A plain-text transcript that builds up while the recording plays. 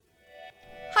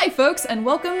Hi folks, and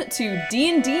welcome to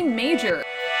D&D Major.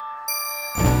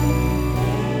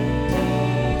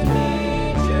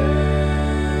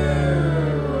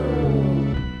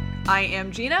 I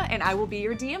am Gina, and I will be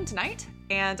your DM tonight,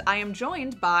 and I am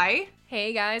joined by...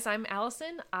 Hey guys, I'm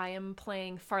Allison. I am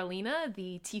playing Farlina,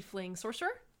 the Tiefling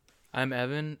Sorcerer. I'm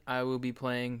Evan. I will be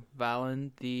playing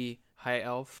Valen, the High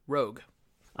Elf Rogue.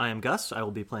 I am Gus. I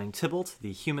will be playing Tybalt,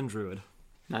 the Human Druid.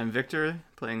 I'm Victor,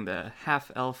 playing the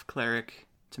Half-Elf Cleric,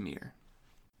 Tamir.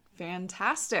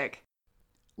 Fantastic.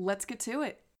 Let's get to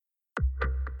it.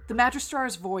 The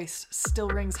Magistrar's voice still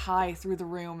rings high through the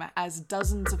room as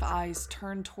dozens of eyes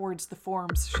turn towards the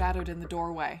forms shadowed in the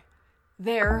doorway.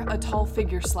 There, a tall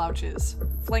figure slouches,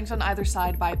 flanked on either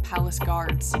side by palace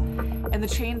guards, and the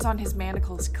chains on his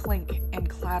manacles clink and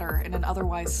clatter in an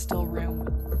otherwise still room.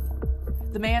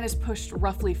 The man is pushed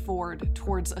roughly forward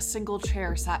towards a single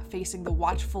chair sat facing the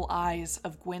watchful eyes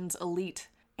of Gwyn's elite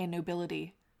and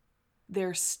nobility.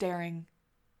 They're staring.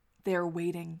 They're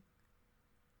waiting.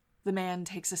 The man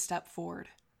takes a step forward.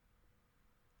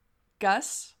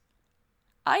 Gus,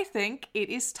 I think it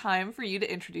is time for you to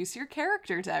introduce your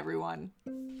character to everyone.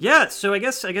 Yeah, so I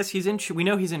guess he's in. We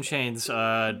know he's in chains.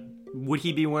 Would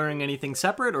he be wearing anything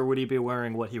separate, or would he be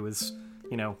wearing what he was,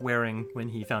 wearing when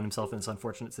he found himself in this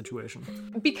unfortunate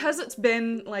situation? Because it's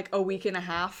been like a week and a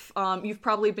half, you've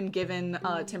probably been given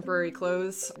temporary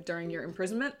clothes during your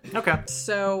imprisonment. Okay.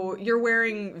 So you're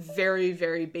wearing very,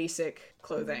 very basic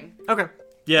clothing. Okay.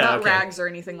 Yeah. Not okay. rags or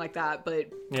anything like that, but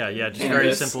Yeah. Just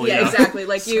very simple. yeah, exactly.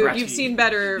 Like Scratchy. you've seen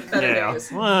better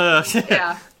days. Yeah.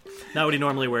 Yeah. Not what he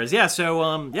normally wears. Yeah.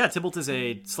 So Tybalt is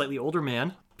a slightly older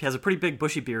man. He has a pretty big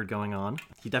bushy beard going on.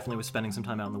 He definitely was spending some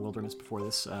time out in the wilderness before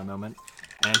this moment.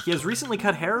 And he has recently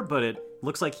cut hair, but it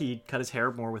looks like he cut his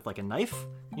hair more with like a knife,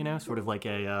 sort of like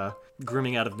a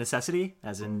grooming out of necessity,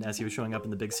 as he was showing up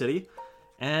in the big city.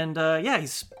 And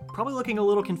he's probably looking a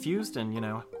little confused and,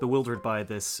 bewildered by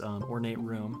this ornate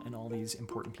room and all these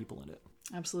important people in it.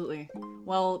 Absolutely.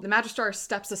 Well, the Magistrar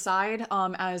steps aside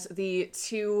as the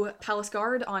two palace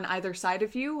guard on either side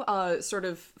of you sort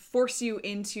of force you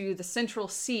into the central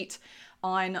seat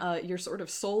on your sort of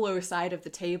solo side of the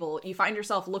table. You find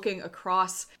yourself looking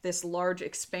across this large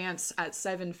expanse at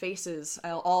seven faces,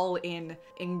 all in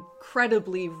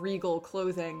incredibly regal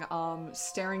clothing,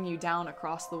 staring you down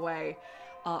across the way.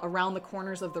 Around the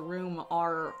corners of the room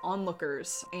are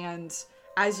onlookers, and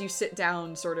as you sit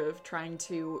down, sort of trying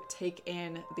to take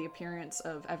in the appearance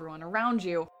of everyone around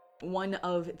you, one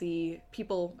of the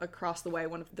people across the way,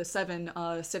 one of the seven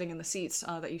sitting in the seats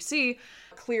that you see,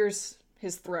 clears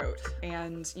his throat,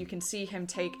 and you can see him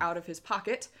take out of his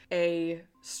pocket a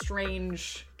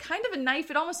strange kind of a knife.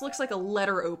 It almost looks like a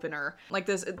letter opener, like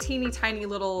this teeny tiny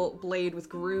little blade with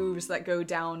grooves that go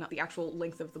down the actual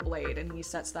length of the blade, and he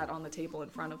sets that on the table in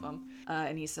front of him,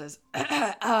 and he says,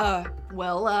 I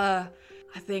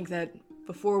think that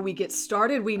before we get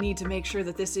started, we need to make sure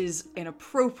that this is an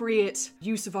appropriate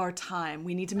use of our time.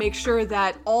 We need to make sure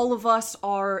that all of us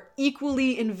are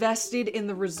equally invested in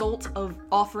the result of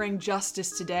offering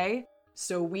justice today.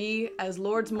 So we, as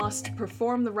lords, must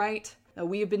perform the rite that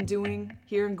we have been doing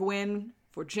here in Gwyn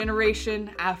for generation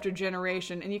after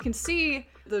generation. And you can see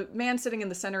the man sitting in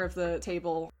the center of the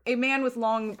table, a man with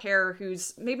long hair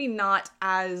who's maybe not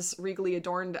as regally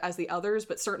adorned as the others,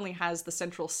 but certainly has the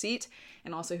central seat,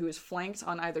 and also who is flanked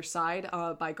on either side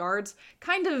by guards,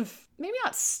 kind of maybe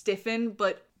not stiffen,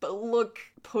 but look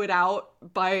put out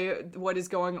by what is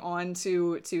going on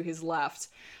to his left.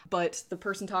 But the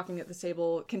person talking at the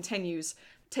table continues,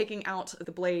 taking out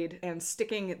the blade and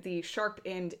sticking the sharp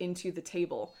end into the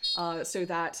table so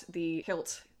that the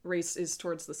hilt races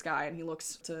towards the sky, and he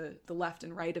looks to the left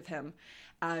and right of him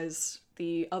as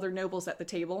the other nobles at the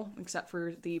table, except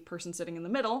for the person sitting in the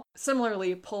middle,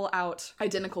 similarly pull out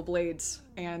identical blades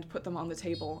and put them on the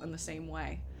table in the same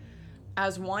way.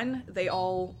 As one, they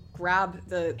all grab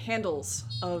the handles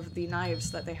of the knives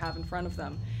that they have in front of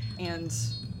them, and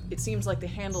it seems like the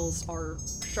handles are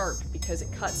sharp because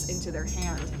it cuts into their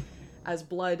hand as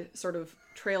blood sort of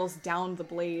trails down the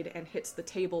blade and hits the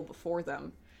table before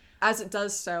them. As it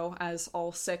does so, as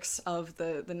all six of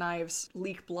the knives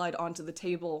leak blood onto the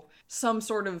table, some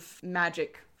sort of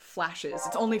magic flashes.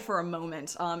 It's only for a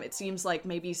moment. It seems like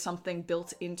maybe something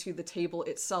built into the table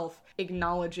itself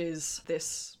acknowledges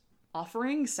this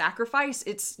offering, sacrifice.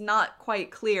 It's not quite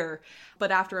clear,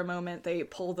 but after a moment they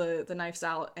pull the knives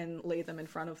out and lay them in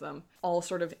front of them, all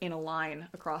sort of in a line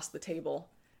across the table,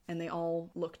 and they all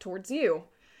look towards you.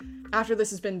 After this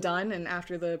has been done, and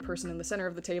after the person in the center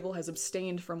of the table has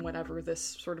abstained from whatever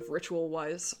this sort of ritual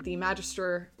was, the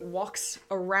Magister walks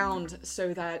around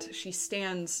so that she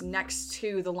stands next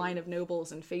to the line of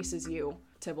nobles and faces you,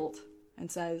 Tybalt, and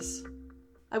says,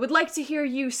 "I would like to hear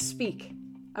you speak.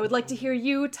 I would like to hear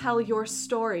you tell your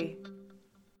story."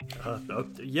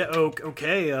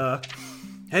 Okay,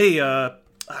 hey,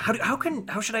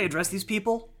 how should I address these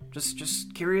people?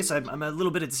 Just curious, I'm a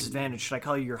little bit at disadvantage. Should I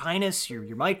call you your highness, your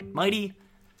mighty?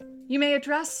 You may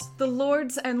address the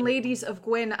lords and ladies of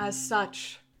Gwyn as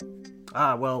such.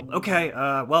 Well, okay,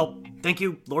 well, thank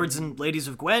you, lords and ladies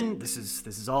of Gwyn. This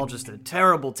is all just a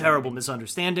terrible, terrible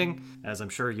misunderstanding, as I'm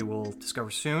sure you will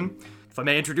discover soon. If I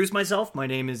may introduce myself, my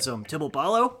name is, Tybalt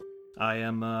Ballo. I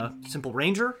am a simple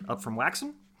ranger up from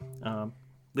Waxen.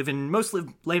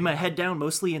 Lay my head down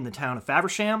mostly in the town of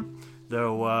Faversham,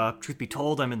 though, truth be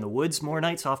told, I'm in the woods more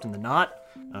nights often than not.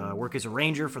 Work as a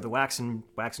ranger for the Waxen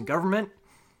government.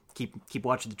 Keep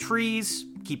watching the trees,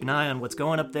 keep an eye on what's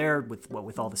going up there with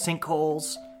all the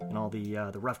sinkholes and all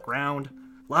the rough ground.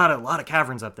 A lot of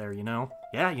caverns up there, you know?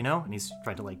 Yeah, you know? And he's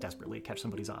trying to, desperately catch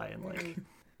somebody's eye and,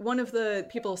 One of the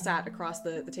people sat across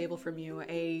the table from you,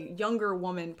 a younger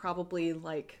woman, probably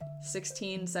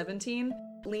 16, 17,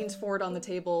 leans forward on the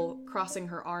table, crossing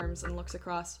her arms and looks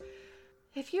across.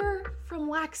 "If you're from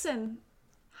Waxen,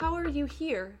 how are you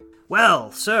here?"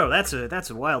 Well, so that's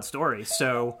a wild story.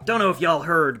 So, don't know if y'all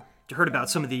heard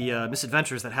about some of the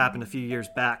misadventures that happened a few years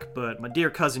back, but my dear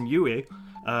cousin Yui,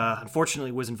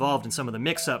 unfortunately was involved in some of the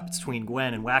mix-ups between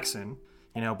Gwen and Waxen.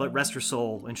 But rest her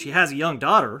soul. And she has a young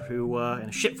daughter who, and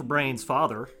a shit-for-brains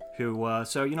father who,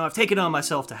 I've taken it on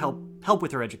myself to help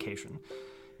with her education.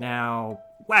 Now,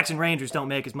 Waxen Rangers don't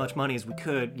make as much money as we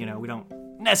could. We don't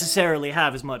necessarily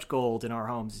have as much gold in our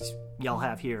homes as y'all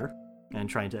have here. And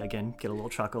trying to, again, get a little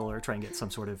chuckle or try and get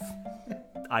some sort of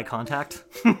eye contact.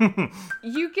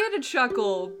 You get a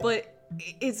chuckle, but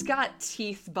it's got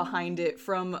teeth behind it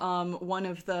from one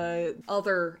of the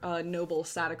other nobles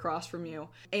sat across from you.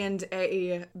 And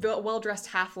a well-dressed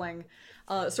halfling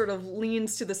sort of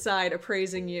leans to the side,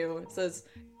 appraising you. It says,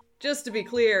 "Just to be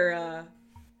clear,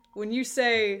 when you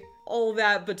say all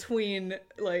that between,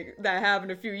 that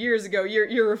happened a few years ago,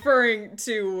 you're referring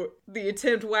to the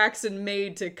attempt Waxen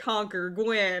made to conquer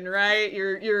Gwyn, right?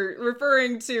 You're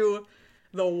referring to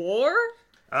the war?"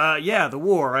 Yeah, the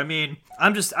war. I mean, I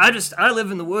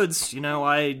live in the woods,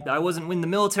 I wasn't in the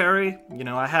military,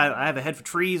 I have a head for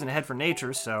trees and a head for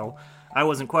nature, so I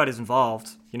wasn't quite as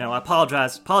involved. I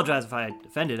apologize if I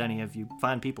offended any of you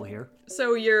fine people here.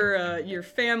 So your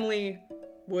family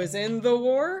was in the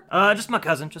war? Just my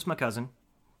cousin.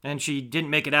 And she didn't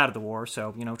make it out of the war,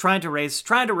 so, trying to raise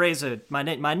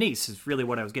my niece is really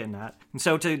what I was getting at. And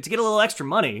so to get a little extra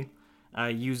money, I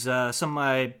use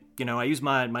I use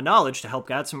my knowledge to help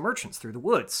guide some merchants through the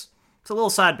woods. It's a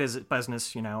little side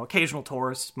business, occasional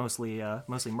tourists, mostly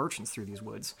merchants through these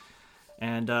woods.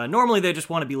 And normally they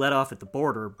just want to be let off at the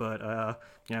border, but,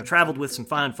 traveled with some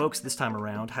fine folks this time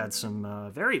around, had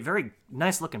some very, very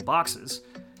nice-looking boxes,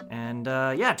 and,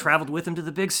 traveled with them to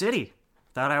the big city.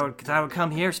 Thought I would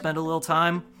come here, spend a little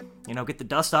time, get the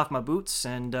dust off my boots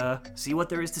and see what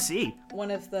there is to see.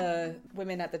 One of the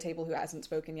women at the table who hasn't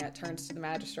spoken yet turns to the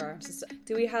Magistrar and says,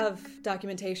 "Do we have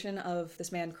documentation of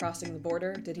this man crossing the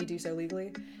border? Did he do so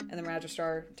legally?" And the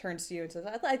Magistrar turns to you and says,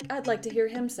 I'd like to hear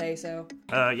him say so."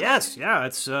 Yes, yeah,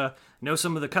 it's, know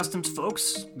some of the customs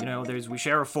folks. We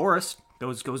share a forest.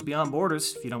 Goes beyond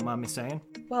borders, if you don't mind me saying.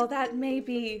 Well, that may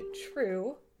be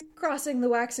true. Crossing the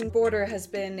Waxen border has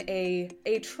been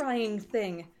a trying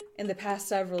thing in the past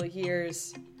several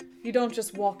years. You don't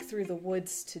just walk through the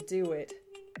woods to do it.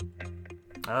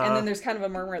 And then there's kind of a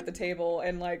murmur at the table,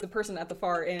 and the person at the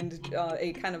far end,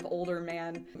 a kind of older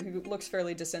man who looks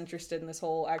fairly disinterested in this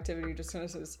whole activity, just kind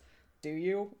of says, "Do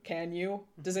you? Can you?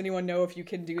 Does anyone know if you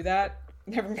can do that?"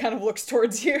 And everyone kind of looks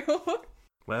towards you.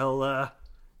 Well,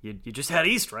 you just head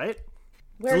east, right?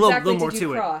 Where exactly did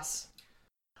you cross?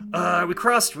 We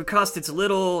crossed its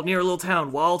near a little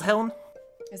town, Waldhelm.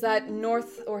 Is that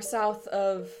north or south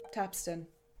of Tapston?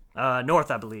 North,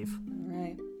 I believe.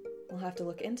 Right. We'll have to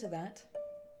look into that,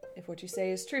 if what you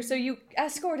say is true. So you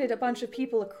escorted a bunch of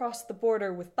people across the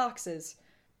border with boxes.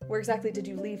 Where exactly did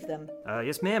you leave them?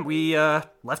 Yes, ma'am. We,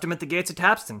 left them at the gates of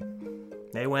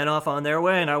Tapston. They went off on their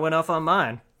way, and I went off on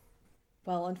mine.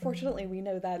 Well, unfortunately, we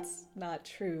know that's not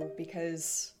true,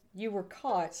 because you were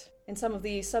caught in some of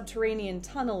the subterranean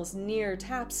tunnels near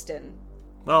Tapston.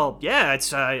 Well, yeah,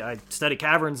 I study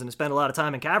caverns and spend a lot of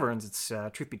time in caverns. It's,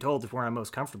 truth be told, is where I'm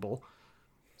most comfortable.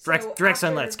 Direct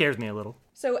sunlight scares me a little.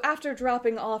 So after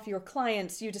dropping off your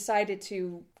clients, you decided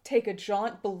to take a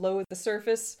jaunt below the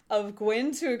surface of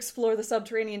Gwyn to explore the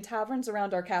subterranean taverns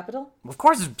around our capital? Of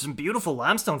course, there's some beautiful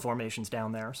limestone formations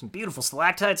down there. Some beautiful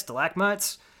stalactites,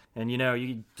 stalagmites,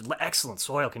 and excellent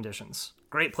soil conditions.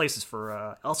 Great places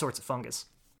for all sorts of fungus.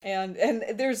 And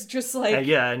there's just like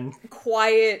and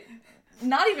quiet,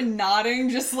 not even nodding,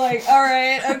 just like, all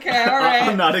right, okay, all right.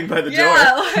 I'm nodding by the door.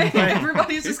 Yeah, like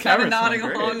everybody's These just kind of caverns nodding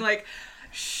sound along, great. like,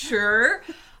 sure.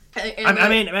 I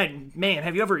mean, man,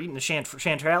 have you ever eaten a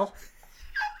chanterelle?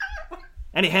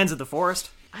 Any hens of the forest?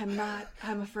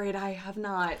 I'm afraid I have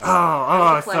not.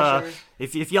 Oh,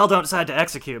 if y'all don't decide to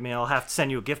execute me, I'll have to send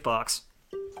you a gift box.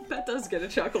 That does get a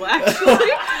chuckle, actually.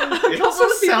 It also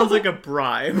sounds like a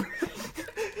bribe.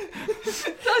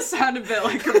 It does sound a bit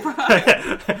like a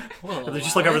bribe.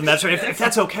 Just look over the metro. If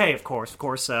that's okay, of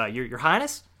course, Your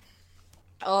Highness.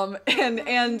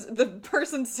 And the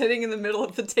person sitting in the middle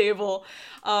of the table,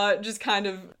 just kind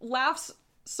of laughs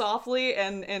softly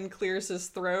and clears his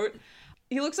throat.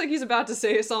 He looks like he's about to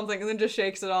say something and then just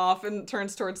shakes it off and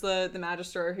turns towards the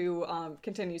Magister, who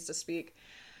continues to speak.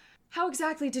 How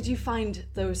exactly did you find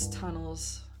those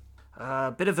tunnels?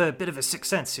 Bit of a sixth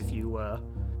sense, if you.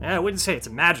 I wouldn't say it's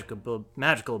a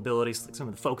magical abilities like some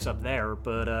of the folks up there,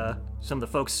 but some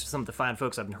of the fine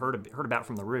folks I've heard about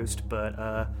from the Roost.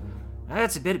 But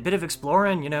it's a bit of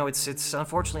exploring. It's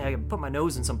unfortunately I put my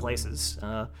nose in some places.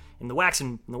 In the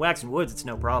waxen woods, it's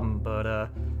no problem. But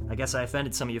I guess I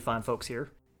offended some of you fine folks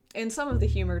here. And some of the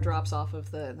humor drops off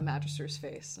of the Magister's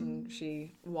face, and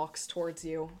she walks towards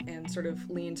you and sort of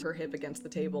leans her hip against the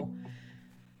table.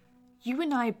 You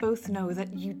and I both know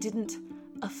that you didn't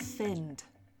offend.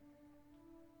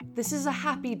 This is a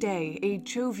happy day, a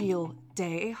jovial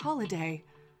day, a holiday.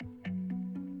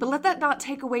 But let that not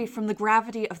take away from the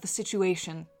gravity of the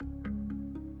situation.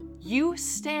 You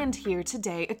stand here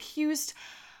today accused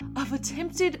of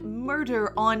attempted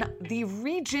murder on the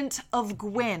Regent of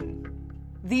Gwyn,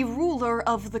 the ruler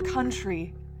of the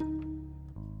country.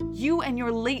 You and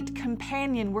your late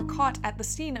companion were caught at the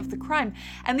scene of the crime,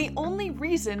 and the only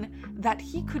reason that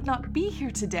he could not be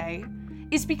here today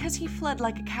is because he fled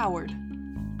like a coward.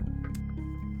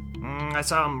 I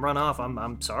saw him run off.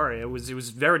 I'm sorry. It was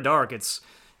very dark.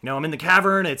 I'm in the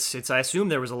cavern. I assume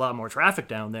there was a lot more traffic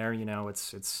down there.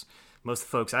 It's most of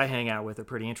the folks I hang out with are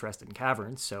pretty interested in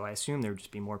caverns, so I assume there'd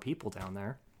just be more people down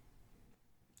there.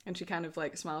 And she kind of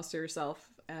like smiles to herself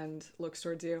and looks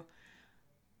towards you.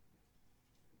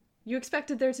 You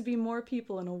expected there to be more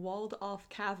people in a walled-off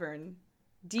cavern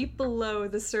deep below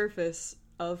the surface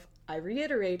of, I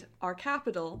reiterate, our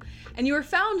capital, and you were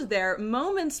found there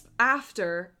moments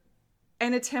after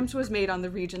an attempt was made on the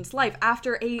Regent's life,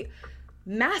 after a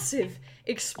massive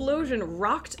explosion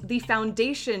rocked the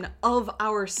foundation of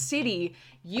our city.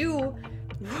 You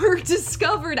were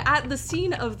discovered at the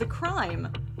scene of the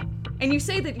crime. And you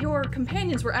say that your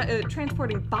companions were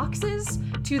transporting boxes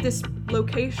to this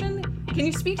location? Can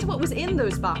you speak to what was in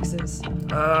those boxes?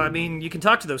 You can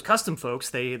talk to those custom folks.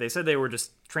 They said they were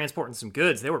just transporting some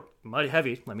goods. They were mighty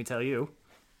heavy, let me tell you.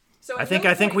 So I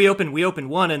think we opened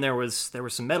one, and there were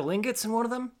some metal ingots in one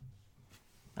of them.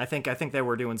 I think they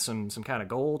were doing some kind of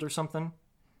gold or something.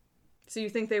 So you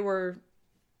think they were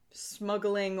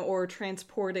smuggling or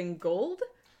transporting gold?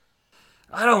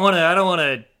 I don't want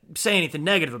to say anything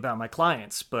negative about my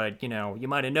clients, but you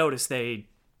might have noticed they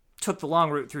took the long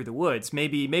route through the woods.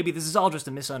 Maybe this is all just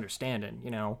a misunderstanding.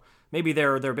 Maybe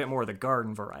they're a bit more of the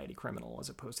garden variety criminal as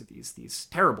opposed to these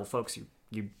terrible folks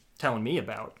you telling me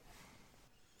about.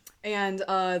 And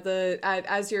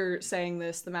as you're saying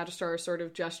this, the Magistrar sort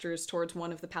of gestures towards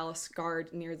one of the palace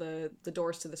guard near the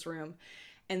doors to this room,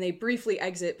 and they briefly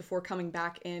exit before coming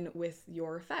back in with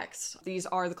your effects. These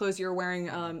are the clothes you're wearing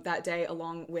that day,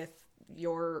 along with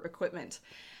your equipment.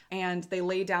 And they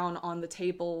lay down on the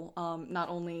table not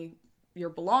only your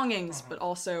belongings, but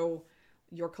also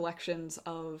your collections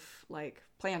of like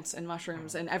plants and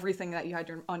mushrooms and everything that you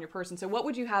had on your person. So what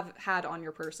would you have had on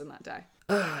your person that day?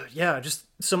 Yeah, just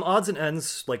some odds and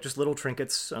ends, like just little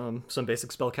trinkets, some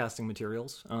basic spellcasting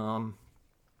materials, a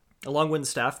long wooden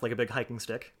staff, like a big hiking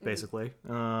stick, basically.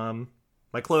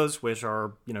 My clothes, which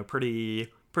are, pretty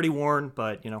worn,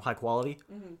 but, high quality.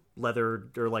 Leather,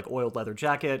 or like oiled leather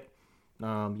jacket,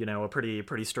 a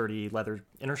pretty sturdy leather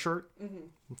inner shirt.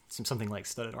 Something like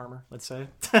studded armor, let's say.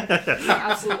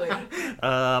 Absolutely.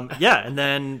 And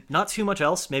then not too much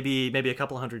else. Maybe a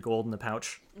couple hundred gold in the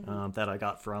pouch that I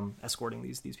got from escorting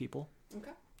these people.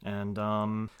 Okay.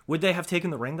 And would they have taken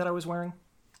the ring that I was wearing?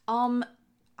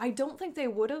 I don't think they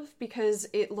would have, because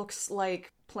it looks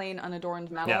like plain unadorned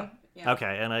metal. Yeah.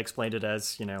 Okay, and I explained it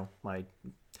as, my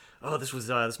oh, this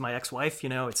is my ex-wife,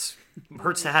 it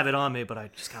hurts to have it on me, but I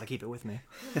just gotta keep it with me.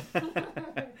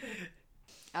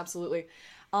 Absolutely.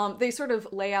 They sort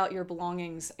of lay out your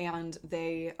belongings, and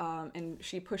and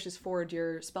she pushes forward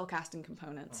your spellcasting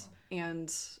components.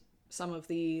 And some of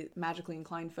the magically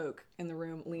inclined folk in the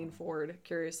room lean forward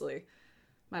curiously.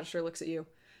 Magister looks at you.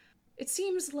 It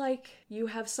seems like you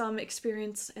have some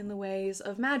experience in the ways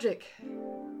of magic.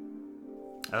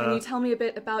 Can you tell me a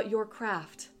bit about your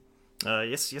craft?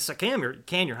 Yes, I can,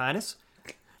 Your Highness.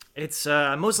 It's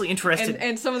I'm mostly interested.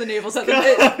 And some of the nobles at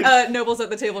the nobles at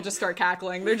the table just start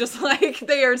cackling. They're just like,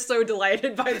 they are so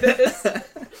delighted by this.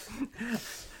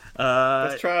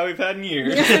 Best trial we've had in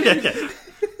years.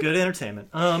 Good entertainment.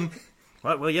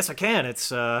 Well, yes, I can.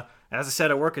 It's as I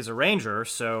said, I work as a ranger,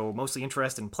 so mostly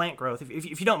interested in plant growth.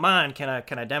 If you don't mind, can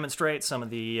I demonstrate some of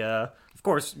the? Of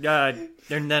course. Then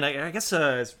I guess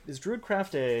is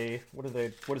Druidcraft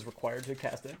what is required to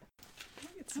cast it?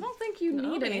 I don't think you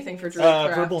need anything for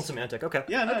Druidcraft. Verbal and semantic. Okay.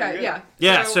 Yeah. No, Okay. Yeah.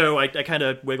 Yeah. So I kind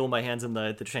of wiggle my hands in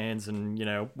the chains and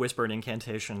whisper an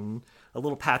incantation. A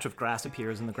little patch of grass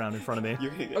appears in the ground in front of me.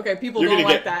 Okay, people You're don't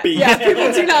gonna like get that. beat. Yeah,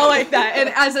 people do not like that. And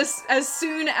as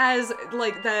soon as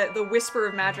like the whisper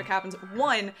of magic happens,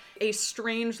 a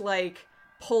strange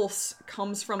pulse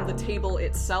comes from the table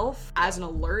itself as an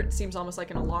alert. It seems almost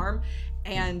like an alarm.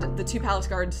 And the two palace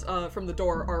guards from the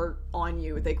door are on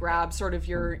you. They grab sort of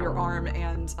your arm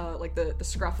and the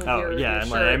scruff of your and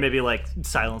shirt. maybe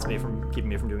silence me from keeping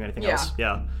me from doing anything Yeah. else.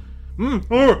 Yeah.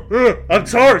 I'm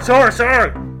sorry.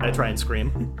 I try and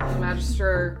scream. The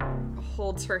Magister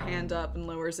holds her hand up and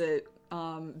lowers it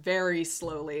very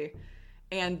slowly.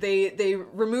 And they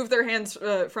remove their hands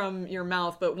from your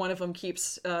mouth, but one of them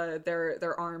keeps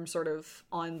their arm sort of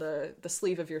on the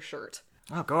sleeve of your shirt.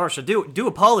 Oh gosh, I do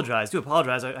apologize.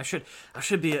 I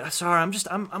should be sorry.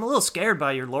 I'm a little scared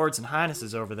by your lords and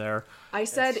highnesses over there. I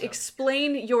said,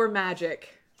 explain your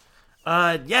magic.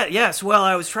 Yes. Well,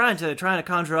 I was trying to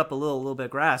conjure up a little bit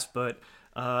of grass, but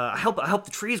I help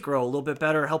the trees grow a little bit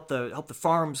better. Help the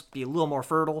farms be a little more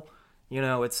fertile.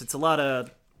 It's a lot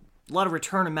of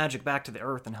return of magic back to the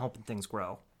earth and helping things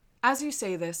grow. As you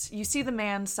say this, you see the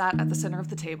man sat at the center of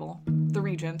the table, the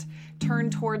regent, turn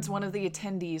towards one of the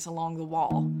attendees along the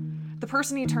wall. The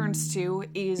person he turns to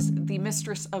is the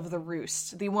mistress of the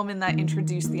roost, the woman that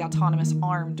introduced the autonomous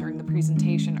arm during the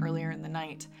presentation earlier in the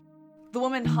night. The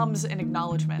woman hums an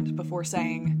acknowledgement before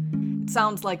saying, "It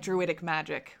sounds like druidic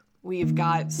magic. We've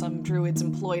got some druids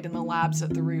employed in the labs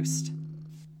at the roost."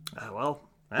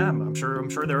 I'm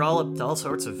sure they're all up to all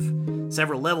sorts of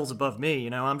several levels above me.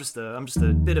 I'm just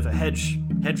a bit of a hedge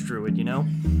druid.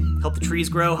 Help the trees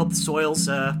grow, help the soils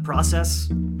process.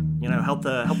 Help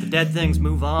the dead things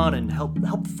move on, and help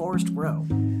the forest grow.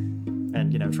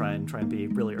 And try and be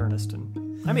really earnest.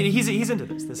 And I mean, he's into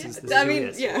this. This is who he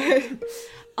is. Yeah.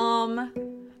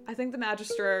 I think the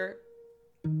Magister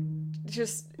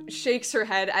just shakes her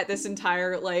head at this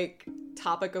entire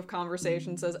topic of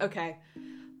conversation. Says, "Okay,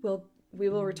 well, we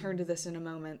will return to this in a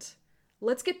moment.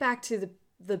 Let's get back to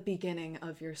the beginning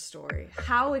of your story.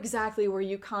 How exactly were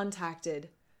you contacted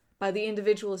by the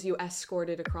individuals you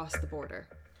escorted across the border?"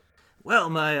 Well,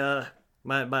 my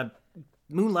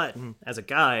moonlighting as a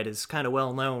guide is kind of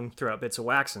well known throughout Bits of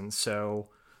Waxen, so,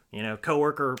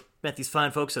 coworker met these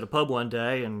fine folks at a pub one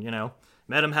day, and,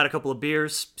 met them, had a couple of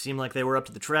beers, seemed like they were up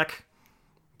to the trek.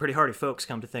 Pretty hardy folks,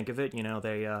 come to think of it.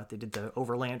 They did the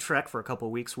overland trek for a couple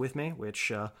of weeks with me,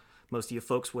 which most of you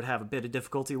folks would have a bit of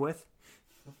difficulty with.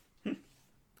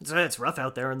 It's rough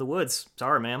out there in the woods.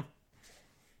 Sorry, ma'am.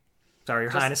 Sorry,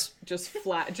 Your Highness. Just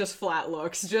flat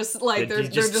looks. Just like they're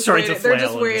just starting to waiting. They're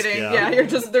just flail and waiting. yeah.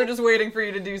 They're just waiting for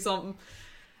you to do something.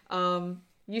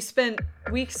 You spent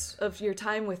weeks of your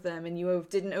time with them, and you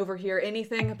didn't overhear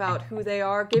anything about who they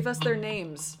are. Give us their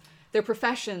names, their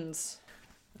professions.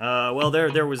 Well,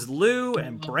 there was Lou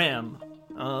and Bram.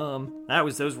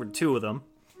 Those were two of them.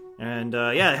 And,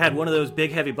 they had one of those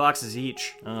big heavy boxes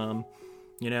each.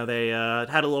 They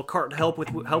had a little cart to help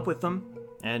with them.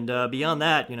 And, beyond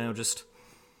that, just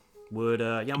would,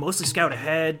 mostly scout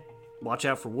ahead, watch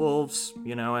out for wolves,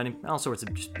 and all sorts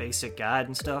of just basic guide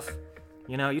and stuff.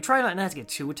 You try not to get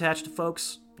too attached to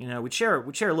folks. We'd share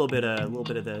a little bit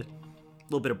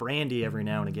of brandy every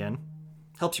now and again.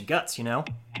 Helps your guts,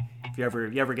 if you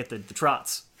ever get the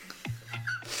trots.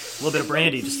 A little bit of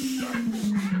brandy, just.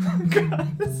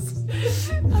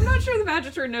 I'm not sure the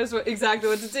Magister knows exactly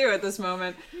what to do at this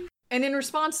moment. And in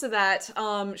response to that,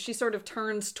 she sort of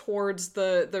turns towards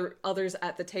the others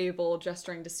at the table,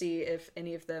 gesturing to see if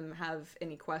any of them have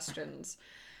any questions.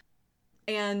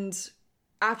 And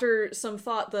after some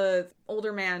thought, the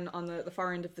older man on the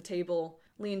far end of the table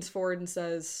leans forward and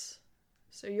says,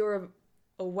 So you're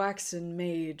a waxen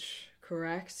mage,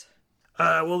 correct?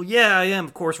 Well, yeah, I am,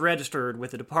 of course, registered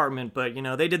with the department, but,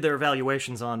 they did their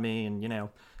evaluations on me and,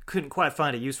 couldn't quite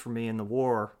find a use for me in the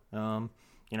war.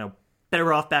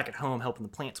 Better off back at home helping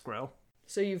the plants grow.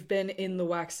 So you've been in the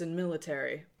waxen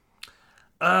military?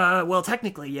 Well,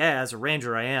 technically, yeah, as a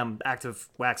ranger, I am active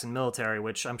waxen military,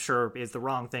 which I'm sure is the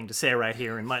wrong thing to say right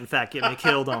here and might, in fact, get me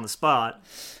killed on the spot,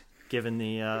 given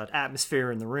the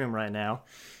atmosphere in the room right now.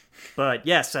 But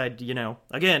yes,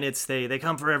 again, they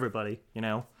come for everybody,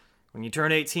 When you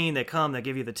turn 18, they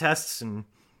give you the tests, and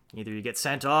either you get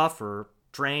sent off or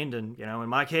trained, and, in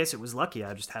my case, it was lucky.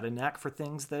 I just had a knack for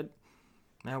things that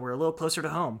were a little closer to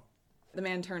home. The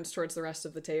man turns towards the rest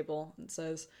of the table and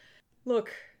says,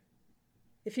 "Look,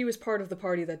 if he was part of the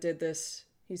party that did this,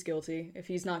 he's guilty. If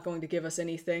he's not going to give us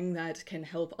anything that can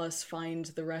help us find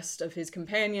the rest of his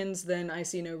companions, then I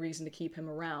see no reason to keep him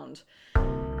around.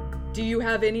 Do you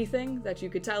have anything that you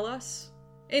could tell us?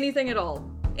 Anything at all?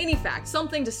 Any fact,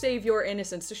 something to save your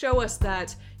innocence, to show us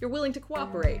that you're willing to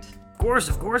cooperate?"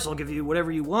 Of course, I'll give you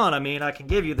whatever you want. I mean, I can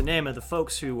give you the name of the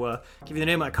folks who, give you the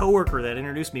name of my coworker that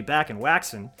introduced me back in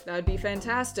Waxen. That'd be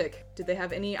fantastic. Did they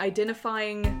have any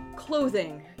identifying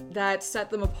clothing that set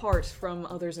them apart from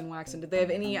others in Waxen? Did they have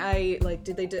any,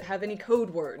 did they have any code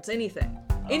words? Anything?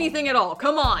 Anything at all?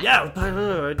 Come on!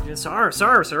 Yeah, sorry,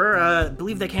 sir. I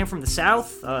believe they came from the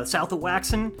south of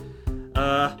Waxen.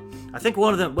 I think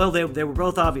one of them, well, they were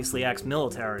both obviously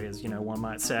ex-military, as, one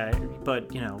might say, but,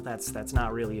 that's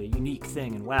not really a unique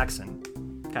thing in Waxen.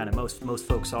 Kind of most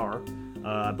folks are.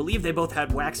 I believe they both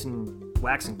had waxen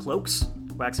cloaks,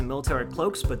 waxen military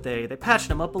cloaks, but they patched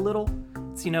them up a little.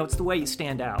 It's the way you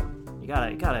stand out. You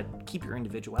gotta keep your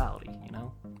individuality,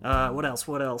 What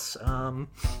else?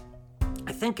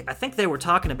 I think they were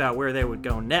talking about where they would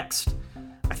go next.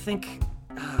 I think,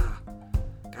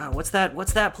 God, what's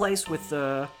that place what's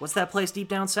that place deep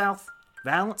down south?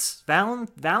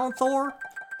 Valenthor?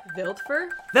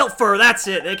 Viltfur, that's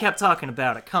it. They kept talking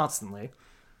about it constantly.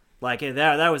 Like,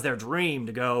 that was their dream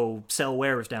to go sell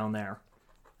wares down there.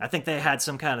 I think they had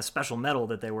some kind of special metal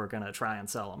that they were going to try and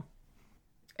sell them.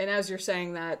 And as you're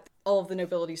saying that, all of the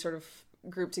nobility sort of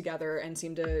group together and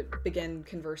seem to begin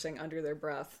conversing under their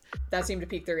breath. That seemed to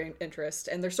pique their interest,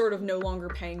 and they're sort of no longer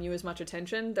paying you as much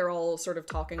attention. They're all sort of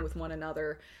talking with one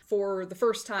another. For the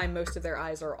first time, most of their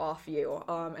eyes are off you,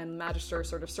 and Magister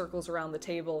sort of circles around the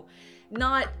table,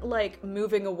 not like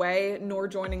moving away nor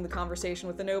joining the conversation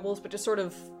with the nobles, but just sort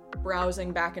of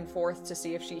browsing back and forth to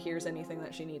see if she hears anything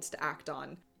that she needs to act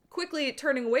on. Quickly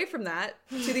turning away from that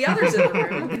to the others in the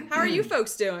room. How are you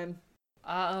folks doing?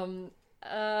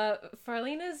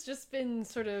 Farlena's just been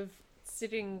sort of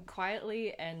sitting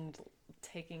quietly and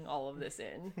taking all of this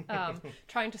in,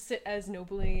 trying to sit as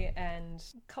nobly and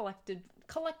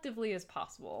collectively as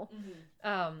possible,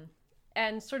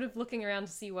 and sort of looking around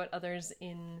to see what others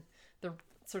in the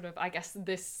sort of, I guess,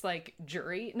 this like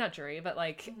not jury, but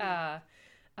like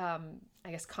I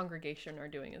guess congregation are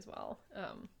doing as well.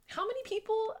 How many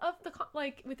people of the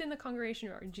within the congregation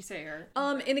did you say are?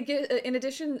 In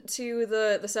addition to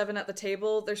the 7 at the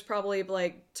table, there's probably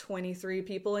like 23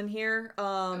 people in here.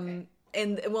 Okay.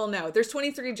 And well, no, there's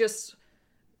 23 just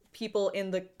people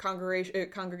in the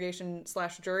congregation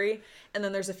 / jury, and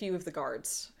then there's a few of the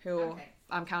guards who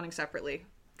I'm counting separately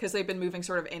because they've been moving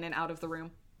sort of in and out of the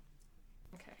room.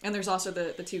 Okay. And there's also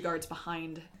the 2 guards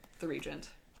behind the regent.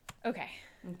 Okay.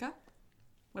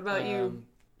 What about you?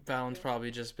 Valen's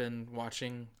probably just been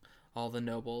watching all the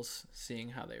nobles, seeing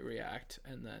how they react,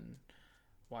 and then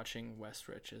watching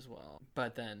Westrich as well.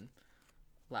 But then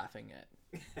laughing at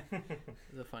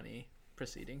the funny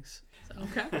proceedings. So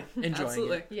Okay. enjoying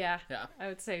Absolutely. it. Yeah. Yeah. I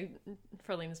would say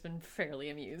Farlena's been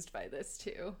fairly amused by this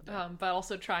too. But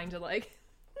also trying to like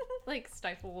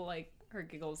stifle like her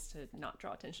giggles to not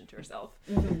draw attention to herself.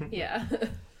 Yeah.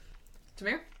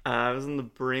 Tamir? I was on the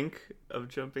brink of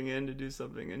jumping in to do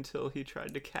something until he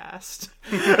tried to cast.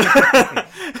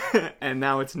 And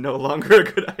now it's no longer a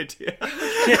good idea.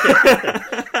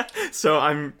 So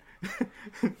I'm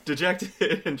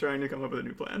dejected and trying to come up with a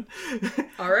new plan.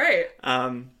 All right.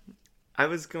 I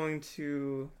was going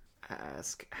to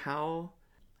ask, how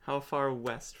far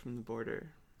west from the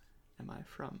border am I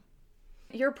from?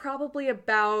 You're probably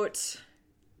about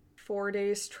 4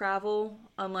 days travel,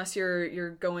 unless you're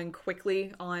going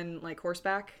quickly on like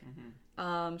horseback.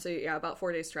 So yeah, about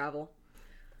 4 days travel.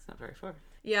 It's not very far.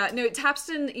 Yeah, no,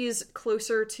 Tapston is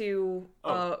closer to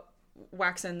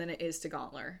Waxen than it is to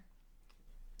Gauntler.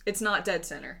 It's not dead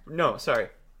center. No, sorry.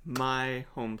 My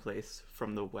home place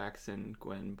from the Waxen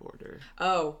Gwen border.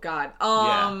 Oh God.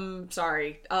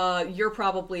 Sorry. You're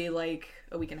probably like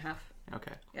a week and a half.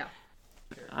 Okay. Yeah.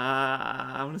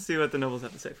 I want to see what the nobles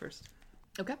have to say first.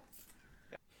 Okay.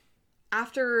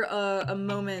 After a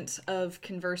moment of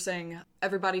conversing,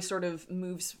 everybody sort of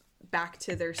moves back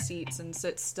to their seats and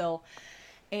sits still.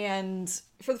 And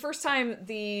for the first time,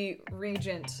 the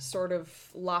regent sort of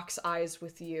locks eyes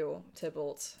with you,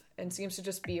 Tybalt, and seems to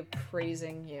just be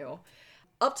appraising you.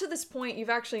 Up to this point, you've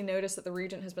actually noticed that the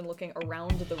regent has been looking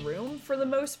around the room for the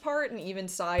most part, and even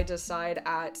side to side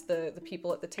at the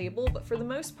people at the table, but for the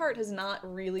most part has not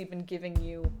really been giving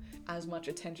you as much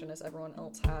attention as everyone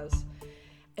else has.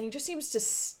 And he just seems to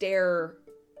stare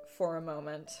for a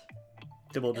moment.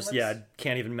 Tybalt just,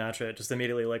 can't even match it. Just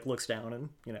immediately, looks down and,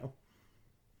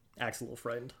 acts a little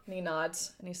frightened. And he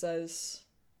nods, and he says,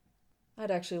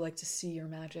 I'd actually like to see your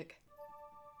magic.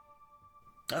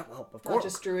 Oh, well, of Not course.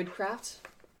 just druidcraft.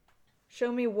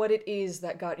 Show me what it is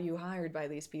that got you hired by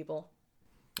these people.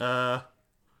 Well,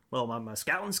 my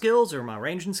scouting skills or my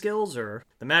ranging skills or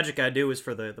the magic I do is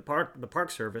for the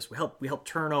park service. We help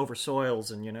turn over soils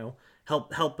and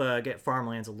help get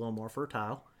farmlands a little more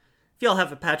fertile. If y'all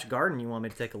have a patch of garden you want me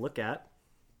to take a look at,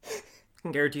 I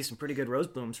can guarantee some pretty good rose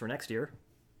blooms for next year.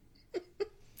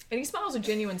 And he smiles a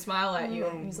genuine smile at you.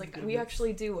 And he's like, we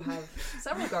actually do have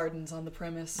several gardens on the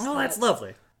premise. Oh, that's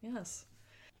lovely. Yes.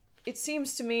 It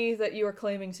seems to me that you are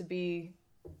claiming to be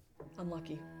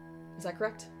unlucky. Is that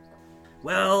correct?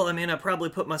 Well, I probably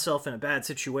put myself in a bad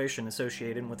situation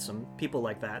associated with some people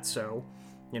like that, so,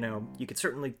 you could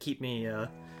certainly keep me,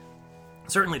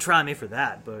 certainly try me for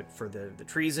that, but for the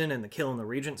treason and the killing the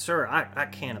regent, sir, I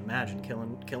can't imagine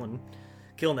killing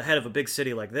the head of a big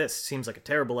city like this. Seems like a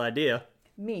terrible idea.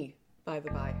 Me, by the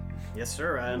by. Yes,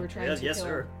 sir. You were trying to yes, kill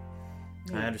sir.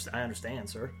 me. I understand,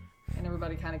 sir. And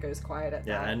everybody kind of goes quiet at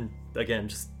Yeah, that. and again,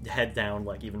 just head down,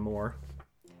 even more.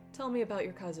 Tell me about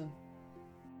your cousin.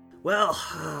 Well,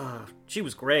 she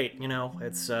was great,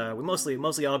 It's we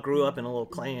mostly all grew up in a little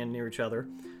clan near each other.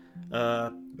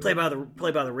 Play by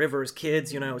the river as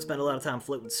kids, spent a lot of time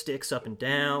floating sticks up and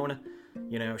down.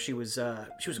 She was a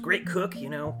great cook,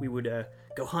 we would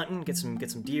go hunting, get some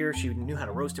deer. She knew how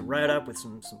to roast it right up with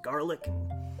some garlic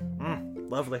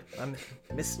and lovely. I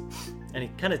miss, and he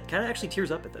kind of actually tears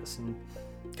up at this. And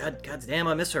God damn,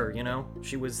 I miss her.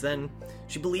 She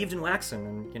believed in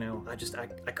waxing, and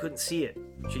I couldn't see it.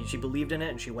 She believed in it,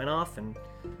 and she went off, and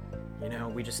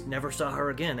we just never saw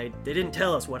her again. They didn't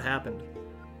tell us what happened.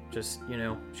 Just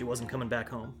she wasn't coming back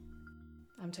home.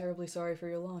 I'm terribly sorry for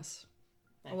your loss.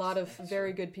 A lot of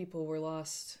very good people were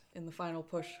lost in the final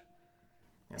push.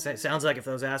 It sounds like if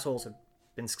those assholes had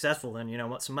been successful, then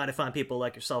some mighty fine people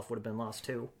like yourself would have been lost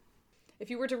too. If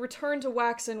you were to return to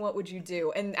Waxen, what would you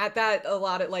do? And at that, a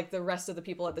lot of the rest of the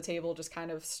people at the table just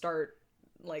kind of start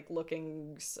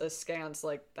looking askance,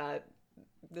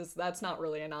 that's not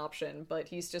really an option. But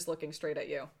he's just looking straight at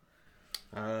you.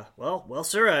 Well,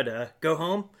 sir, I'd go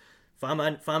home, find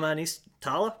my niece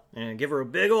Tala, and give her a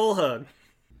big ol' hug.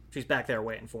 She's back there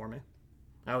waiting for me.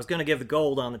 I was gonna give the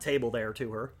gold on the table there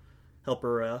to her, help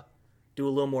her do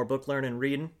a little more book learning and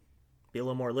reading, be a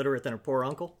little more literate than her poor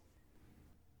uncle.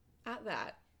 At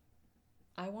that,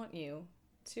 I want you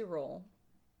to roll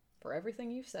for everything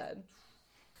you've said.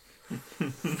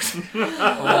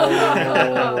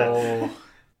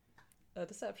 A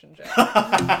deception check.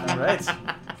 All right.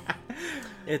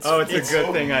 It's a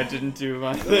good thing I didn't do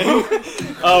my thing.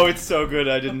 Oh, it's so good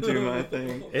I didn't do my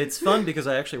thing. It's fun because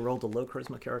I actually rolled a low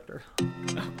charisma character.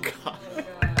 Oh, God.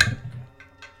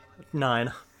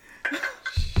 9.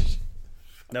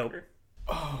 Nope.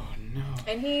 Oh, no.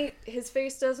 And his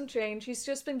face doesn't change. He's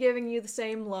just been giving you the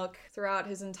same look throughout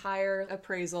his entire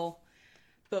appraisal.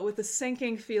 But with a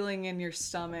sinking feeling in your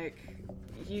stomach,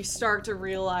 you start to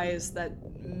realize that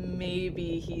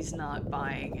maybe he's not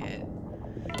buying it.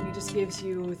 And he just gives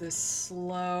you this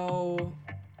slow,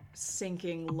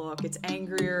 sinking look. It's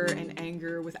angrier and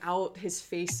angrier without his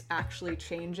face actually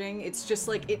changing. It's just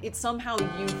it somehow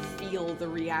you feel the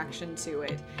reaction to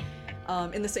it.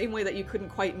 In the same way that you couldn't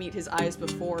quite meet his eyes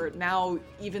before, now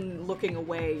even looking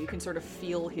away, you can sort of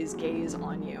feel his gaze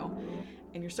on you.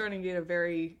 And you're starting to get a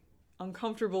very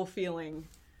uncomfortable feeling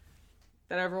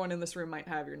that everyone in this room might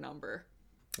have your number.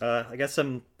 I guess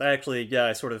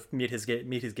I sort of meet his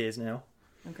gaze now.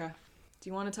 Okay. Do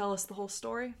you want to tell us the whole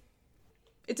story?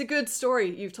 It's a good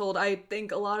story you've told. I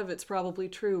think a lot of it's probably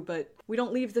true, but we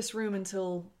don't leave this room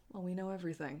until, we know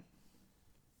everything.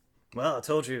 Well, I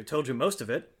told you most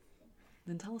of it.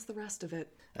 Then tell us the rest of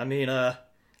it. I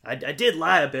did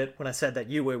lie a bit when I said that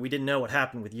we didn't know what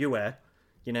happened with Yue.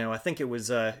 I think it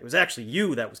was actually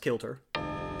you that was killed her.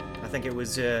 I think it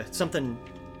was something.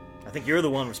 I think you're the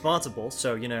one responsible.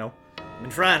 So I've been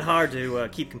trying hard to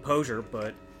keep composure,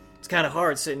 but It's kind of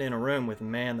hard sitting in a room with a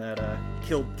man that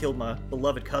killed my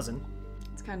beloved cousin.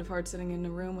 It's kind of hard sitting in a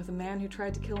room with a man who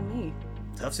tried to kill me.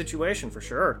 Tough situation for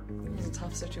sure. It was a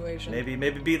tough situation. Maybe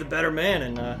be the better man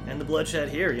and end the bloodshed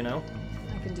here, you know.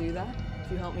 I can do that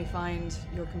if you help me find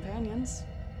your companions.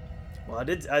 Well, I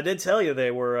did tell you they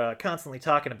were constantly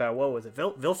talking about, what was it,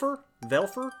 Vilfer?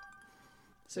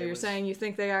 So you're saying you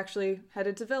think they actually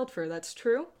headed to Veldfer, that's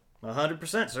true?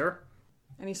 100%, sir.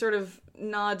 And he sort of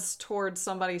nods towards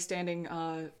somebody standing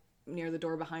near the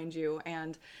door behind you,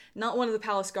 and not one of the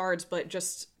palace guards, but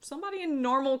just somebody in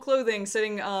normal clothing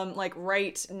sitting like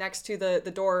right next to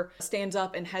the door, stands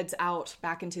up and heads out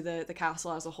back into the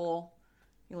castle as a whole.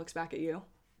 He looks back at you.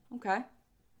 Okay.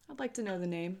 I'd like to know the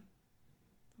name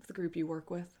of the group you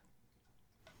work with.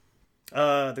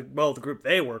 The group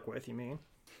they work with, you mean?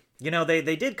 You know,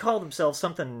 they did call themselves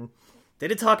something. They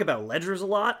did talk about ledgers a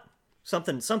lot.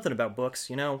 Something about books,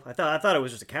 you know. I thought it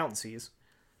was just accountancies.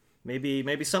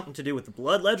 Maybe something to do with the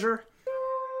blood ledger.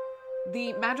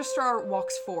 The Magistrar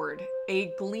walks forward,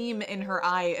 a gleam in her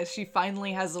eye as she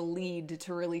finally has a lead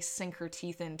to really sink her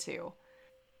teeth into.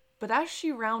 But as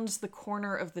she rounds the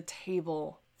corner of the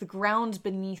table, the ground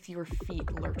beneath your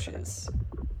feet lurches.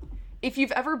 If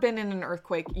you've ever been in an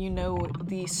earthquake, you know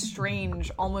the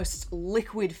strange, almost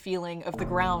liquid feeling of the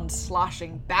ground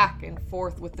sloshing back and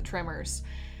forth with the tremors.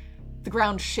 The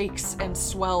ground shakes and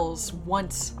swells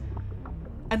once,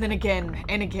 and then again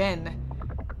and again.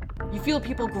 You feel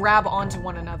people grab onto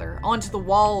one another, onto the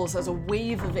walls as a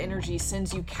wave of energy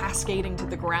sends you cascading to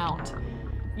the ground.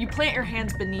 You plant your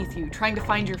hands beneath you, trying to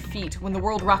find your feet, when the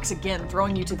world rocks again,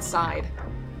 throwing you to the side.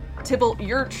 Tybalt,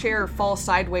 your chair falls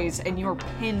sideways and you're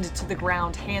pinned to the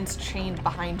ground, hands chained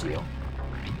behind you.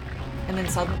 And then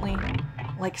suddenly,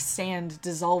 like sand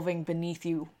dissolving beneath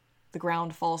you, the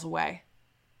ground falls away.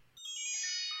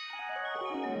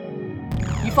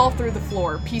 You fall through the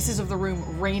floor, pieces of the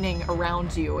room raining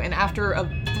around you, and after a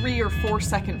 3 or 4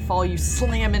 second fall, you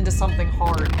slam into something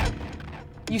hard.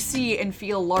 You see and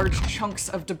feel large chunks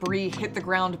of debris hit the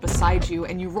ground beside you,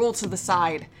 and you roll to the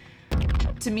side.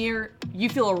 Tamir, you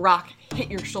feel a rock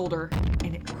hit your shoulder,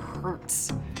 and it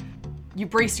hurts. You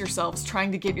brace yourselves,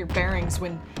 trying to get your bearings,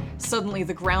 when suddenly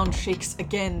the ground shakes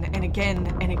again and again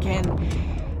and again,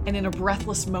 and in a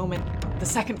breathless moment, the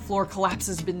second floor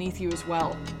collapses beneath you as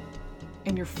well.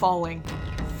 And you're falling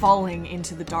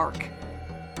into the dark.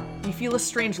 You feel a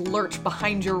strange lurch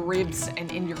behind your ribs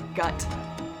and in your gut,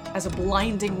 as a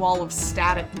blinding wall of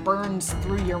static burns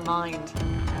through your mind.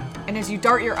 And as you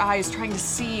dart your eyes, trying to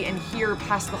see and hear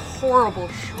past the horrible,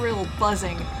 shrill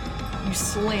buzzing, you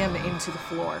slam into the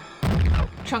floor.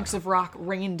 Chunks of rock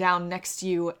rain down next to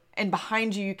you, and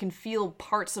behind you, you can feel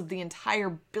parts of the entire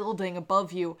building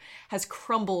above you has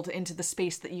crumbled into the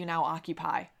space that you now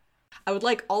occupy. I would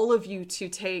like all of you to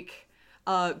take,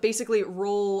 basically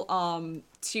roll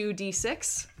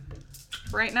 2d6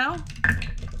 right now.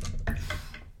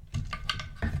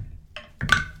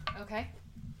 Okay.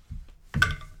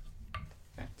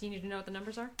 Do you need to know what the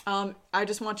numbers are? I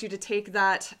just want you to take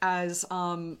that as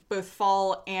both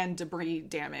fall and debris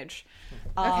damage.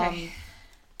 Okay.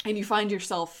 And you find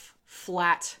yourself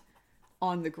flat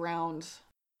on the ground.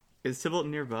 Is Tybalt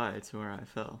nearby to where I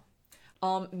fell?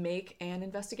 Make an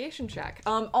investigation check.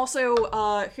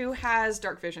 Also, who has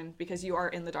dark vision? Because you are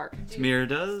in the dark. Tamir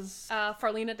does.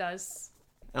 Farlina does.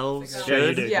 Elves Yeah,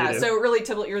 should. you do. Yeah, so really,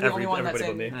 Tybalt, you're the only one that's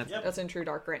everybody in, but me. that's in true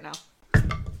dark right now.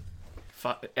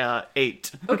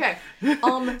 8. Okay.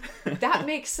 That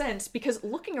makes sense because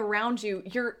looking around you,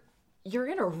 you're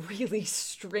in a really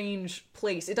strange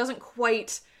place. It doesn't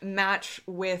quite match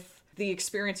with the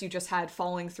experience you just had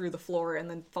falling through the floor and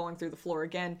then falling through the floor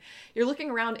again. You're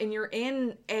looking around and you're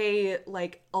in a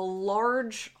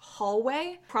large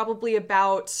hallway, probably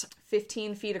about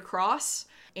 15 feet across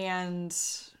and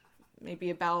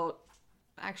maybe about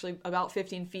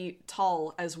 15 feet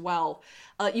tall as well.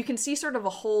 You can see sort of a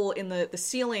hole in the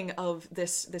ceiling of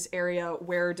this area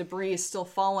where debris is still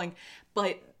falling,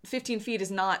 but 15 feet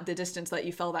is not the distance that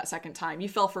you fell that second time. You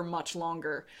fell for much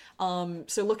longer.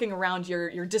 So looking around,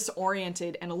 you're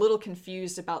disoriented and a little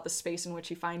confused about the space in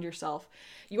which you find yourself.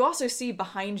 You also see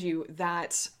behind you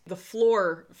that the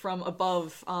floor from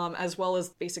above, as well as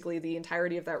basically the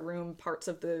entirety of that room, parts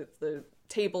of the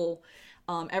table,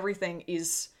 everything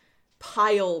is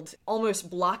piled, almost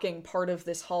blocking part of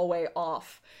this hallway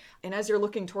off. And as you're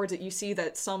looking towards it, you see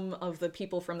that some of the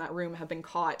people from that room have been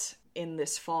caught in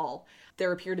this fall.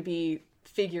 There appear to be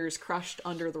figures crushed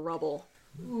under the rubble.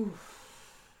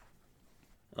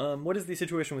 What is the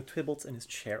situation with Tybalt and his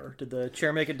chair? Did the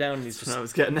chair make it down and he's That's what I just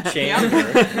was getting at. chained?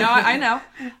 No, I know.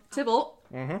 Tybalt,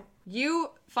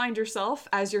 You find yourself,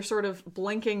 as you're sort of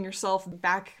blinking yourself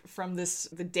back from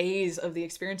the days of the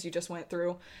experience you just went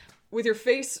through, with your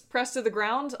face pressed to the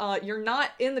ground. You're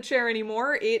not in the chair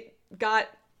anymore. It got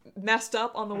messed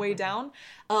up on the way down,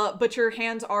 but your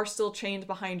hands are still chained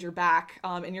behind your back,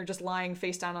 and you're just lying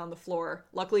face down on the floor.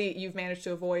 Luckily, you've managed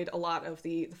to avoid a lot of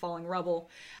the falling rubble,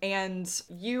 and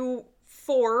you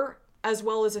four, as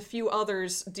well as a few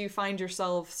others, do find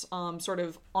yourselves sort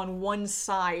of on one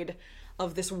side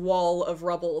of this wall of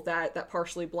rubble that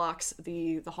partially blocks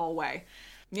the hallway.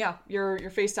 Yeah, you're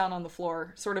face down on the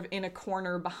floor, sort of in a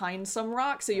corner behind some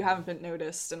rock, so you haven't been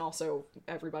noticed, and also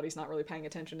everybody's not really paying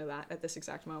attention to that at this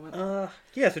exact moment.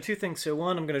 Yeah, so two things. So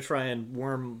one, I'm going to try and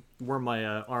worm my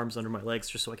arms under my legs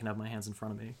just so I can have my hands in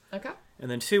front of me. Okay.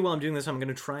 And then two, while I'm doing this, I'm going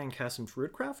to try and cast some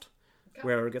Druidcraft,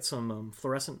 where I get some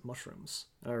fluorescent mushrooms,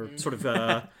 or sort of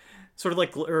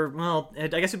like, or well, I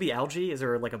guess it'd be algae. Is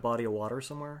there like a body of water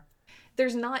somewhere?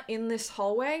 There's not in this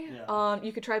hallway. Yeah.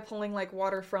 You could try pulling like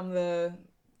water from the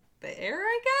air,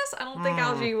 I guess. I don't think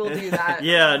algae will do that.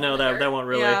 Yeah, no, that won't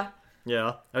really. Yeah.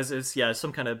 Yeah, it's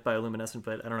some kind of bioluminescent,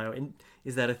 but I don't know.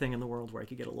 Is that a thing in the world where I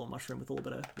could get a little mushroom with a little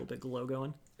bit of glow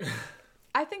going?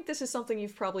 I think this is something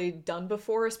you've probably done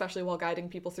before, especially while guiding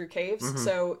people through caves.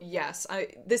 So yes,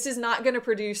 this is not going to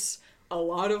produce a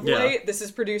lot of light. This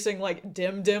is producing like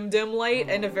dim light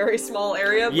in a very small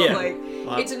area, but like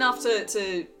it's enough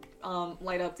to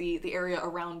light up the area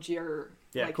around your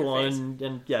cool. your face.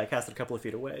 And cast it a couple of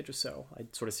feet away just so I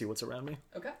sort of see what's around me.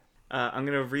 Okay. I'm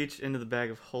gonna reach into the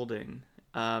bag of holding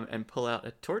and pull out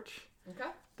a torch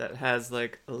that has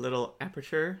like a little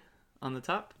aperture on the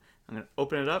top. I'm gonna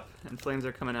open it up, and flames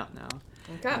are coming out now.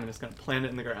 Okay. I'm just gonna plant it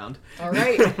in the ground. All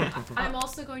right. I'm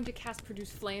also going to cast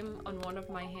Produce Flame on one of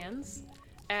my hands,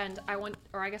 and on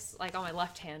my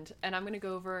left hand, and I'm gonna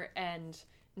go over and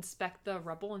inspect the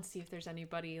rubble and see if there's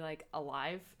anybody like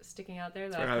alive sticking out there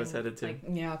that That's where I was headed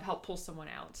to. help pull someone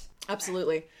out.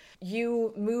 Absolutely.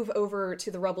 You move over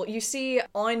to the rubble. You see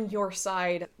on your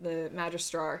side the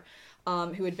Magistrar,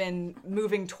 who had been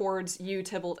moving towards you,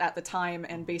 Tybalt, at the time,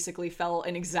 and basically fell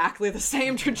in exactly the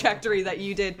same trajectory that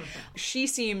you did. She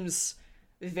seems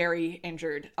very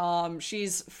injured.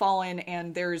 She's fallen,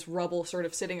 and there's rubble sort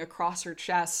of sitting across her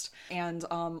chest and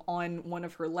on one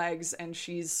of her legs, and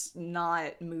she's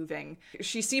not moving.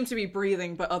 She seems to be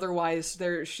breathing, but otherwise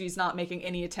she's not making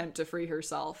any attempt to free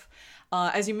herself.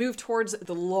 As you move towards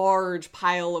the large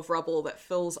pile of rubble that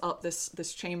fills up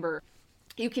this chamber,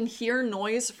 you can hear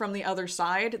noise from the other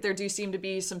side. There do seem to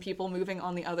be some people moving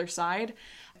on the other side,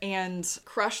 and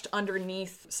crushed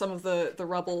underneath some of the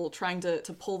rubble, trying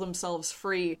to pull themselves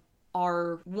free,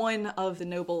 are one of the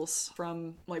nobles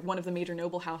from like one of the major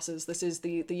noble houses. This is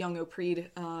the young Opreed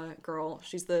girl.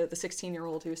 She's the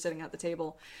 16-year-old who is sitting at the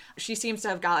table. She seems to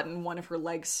have gotten one of her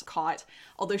legs caught,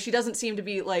 although she doesn't seem to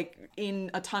be like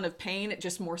in a ton of pain. It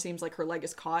just more seems like her leg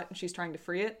is caught and she's trying to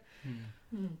free it.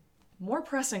 More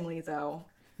pressingly, though,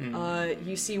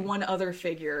 you see one other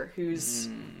figure who's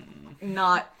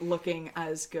not looking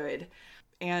as good.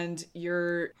 And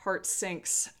your heart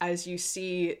sinks as you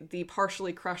see the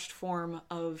partially crushed form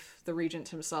of the Regent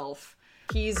himself.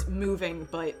 He's moving,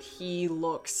 but he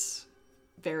looks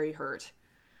very hurt.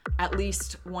 At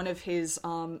least one of his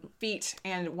feet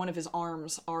and one of his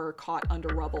arms are caught under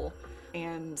rubble.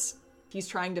 And he's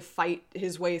trying to fight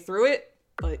his way through it,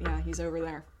 but yeah, he's over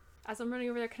there. As I'm running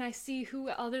over there, can I see who,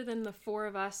 other than the four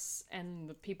of us and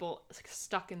the people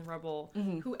stuck in the rubble,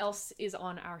 who else is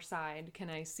on our side?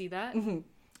 Can I see that?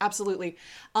 Absolutely.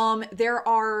 There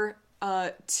are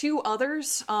two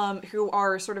others who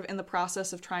are sort of in the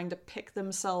process of trying to pick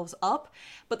themselves up,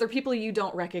 but they're people you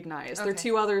don't recognize. Okay. They're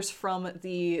two others from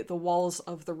the walls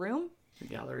of the room. The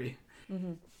gallery.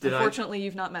 Unfortunately,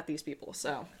 you've not met these people,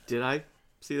 so... Did I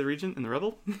see the Regent in the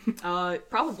rubble?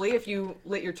 Probably, if you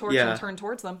lit your torch and turn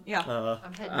towards them. Yeah.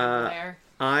 I'm heading over there.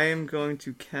 I am going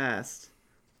to cast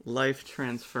Life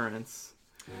Transference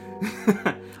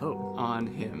on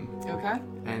him Okay.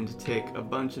 and take a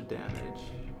bunch of damage.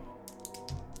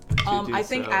 I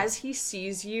think as he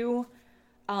sees you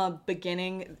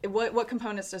beginning... What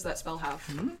components does that spell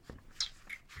have?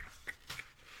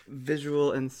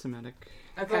 Visual and somatic.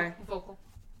 Okay.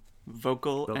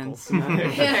 Vocal and somatic.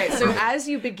 Okay, so as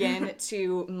you begin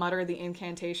to mutter the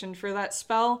incantation for that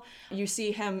spell, you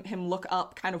see him look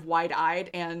up kind of wide-eyed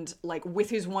and, like, with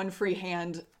his one free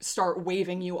hand, start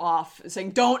waving you off, saying,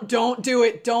 don't do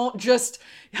it, don't, just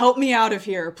help me out of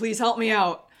here, please help me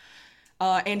out.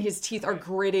 And his teeth are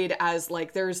gritted as,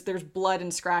 like, there's blood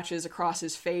and scratches across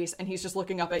his face, and he's just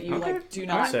looking up at you like, do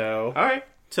not. So, All right.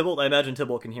 Tybalt, I imagine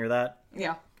Tybalt can hear that.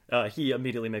 Yeah. He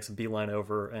immediately makes a beeline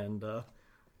over and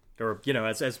or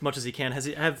as much as he can. Has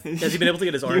he been able to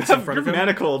get his arms in front of You're him?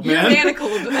 manacled, You're man.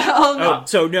 manacled. Oh,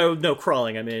 so no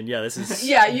crawling. I mean, this is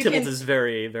you Tybalt can- is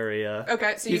very very.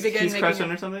 Okay, so you begin He's making.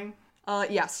 crushing or something.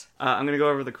 Yes. I'm gonna go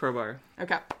over the crowbar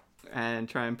Okay. and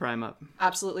try and prime up.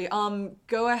 Absolutely.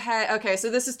 Go ahead. Okay, so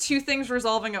this is two things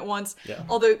resolving at once. Yeah.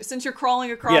 Although since you're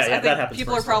crawling across, Yeah, I that think happens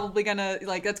people first, are probably gonna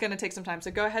that's gonna take some time. So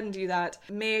go ahead and do that.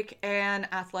 Make an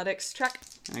athletics check.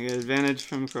 I get advantage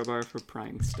from crowbar for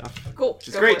prying stuff. Cool. Which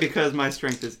is Go great for it. because my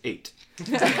strength is 8.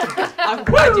 I'm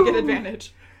glad you get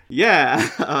advantage. Yeah,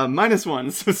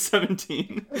 -1, so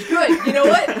 17. Good. You know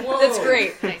what? That's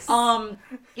great. Nice.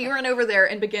 You run over there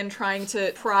and begin trying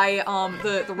to pry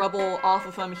the rubble off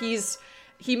of him.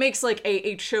 He makes like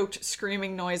a choked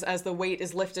screaming noise as the weight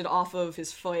is lifted off of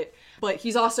his foot, but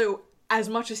he's also, as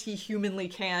much as he humanly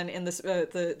can in this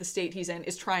the state he's in,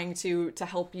 is trying to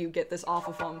help you get this off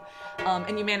of him,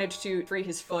 and you manage to free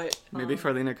his foot. Maybe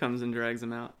Farlina comes and drags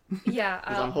him out. Yeah,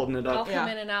 I'm holding it up. I'll come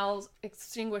Yeah. in and I'll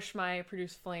extinguish my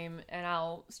produce flame, and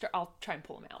I'll try and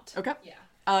pull him out. Okay. Yeah.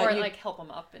 Or you- like help him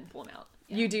up and pull him out.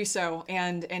 You do so,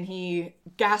 and he,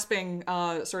 gasping,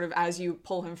 sort of as you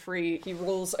pull him free, he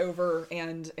rolls over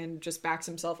and just backs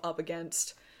himself up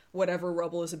against whatever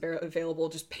rubble is available,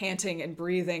 just panting and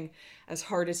breathing as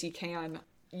hard as he can.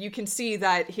 You can see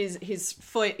that his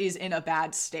foot is in a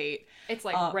bad state. It's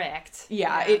like wrecked.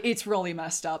 Yeah, it's really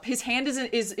messed up. His hand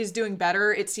is doing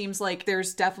better. It seems like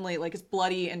there's definitely, like, it's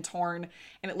bloody and torn,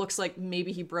 and it looks like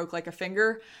maybe he broke like a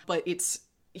finger, but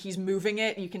he's moving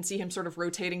it. You can see him sort of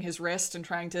rotating his wrist and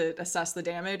trying to assess the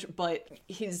damage, but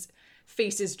his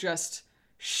face is just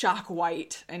shock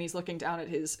white, and he's looking down at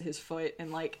his foot,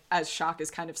 and like as shock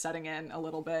is kind of setting in a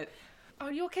little bit.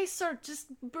 Are you okay, sir? Just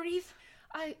breathe.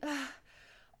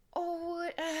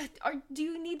 Do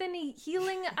you need any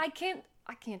healing? I can't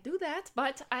do that,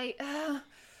 but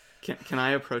Can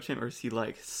I approach him, or is he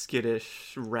like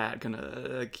skittish rat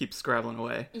gonna keep scrabbling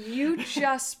away? You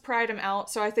just pried him out,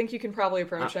 so I think you can probably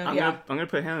approach him. I'm Yeah. gonna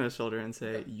put a hand on his shoulder and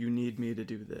say, "You need me to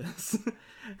do this."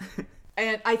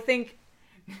 And I think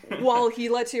while he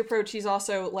lets you approach, he's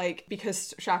also, like,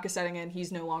 because shock is setting in,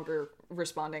 he's no longer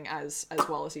responding as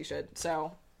well as he should.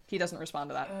 So he doesn't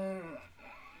respond to that.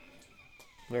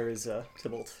 Where is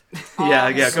Tybalt?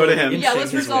 yeah, go to him. Yeah, Inching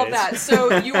let's his resolve ways. that.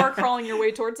 So you are crawling your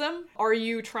way towards him. Are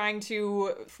you trying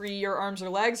to free your arms or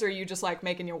legs, or are you just, like,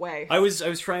 making your way? I was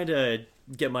trying to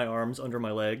get my arms under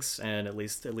my legs and at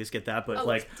least get that, but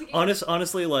like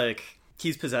honestly, like,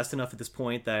 he's possessed enough at this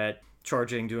point that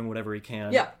charging, doing whatever he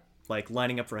can. Yeah. Like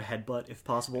lining up for a headbutt if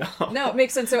possible. No, it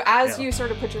makes sense. So as Yeah. you sort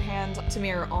of put your hand,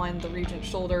 Tamir, on the regent's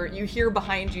shoulder, you hear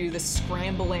behind you this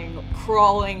scrambling,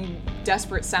 crawling,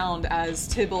 desperate sound as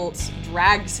Tybalt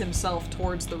drags himself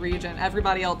towards the regent.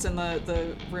 Everybody else in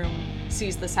the room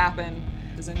sees this happen.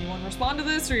 Does anyone respond to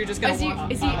this, or are you just gonna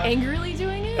walk? is he angrily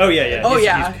doing it? Oh yeah. Oh, He's-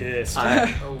 yeah. He's pissed.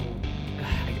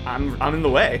 I'm in the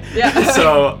way. Yeah.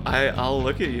 So I'll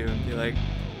look at you and be like,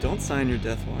 "Don't sign your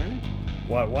death warrant."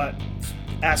 What?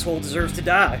 Asshole deserves to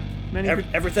die.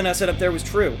 Everything I said up there was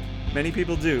true. Many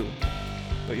people do,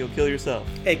 but you'll kill yourself.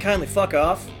 Hey, kindly fuck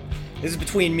off. This is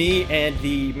between me and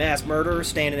the mass murderer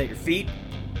standing at your feet.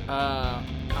 I'm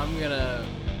gonna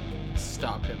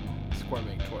stop him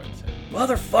squirming towards him.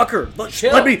 Motherfucker!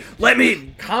 Chill. Let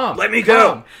me Calm. Let me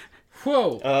go. Calm.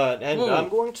 Whoa. And Whoa. I'm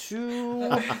going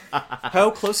to. How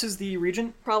close is the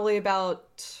regent? Probably about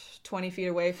 20 feet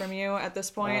away from you at this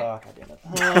point. Oh,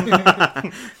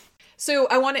 goddammit. So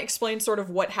I want to explain sort of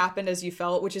what happened as you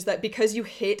fell, which is that because you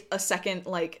hit a second,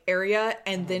 like, area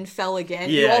and then fell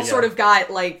again, you Yeah, all yeah. sort of got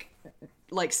like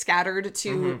scattered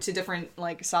to different,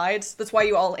 like, sides. That's why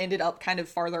you all ended up kind of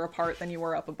farther apart than you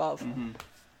were up above.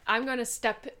 I'm gonna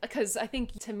step, because I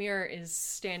think Tamir is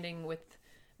standing with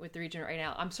the regent right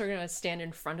now. I'm sort of gonna stand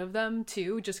in front of them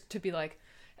too, just to be like,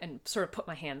 and sort of put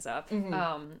my hands up.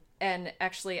 And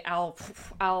actually,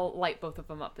 I'll light both of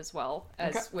them up as well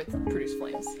as with produce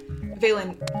flames.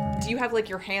 Valen, do you have, like,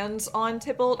 your hands on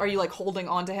Tybalt? Are you, like, holding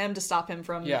onto him to stop him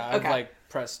from? Yeah, I've like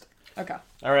pressed. Okay.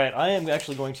 All right, I am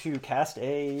actually going to cast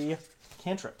a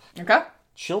cantrip. Okay.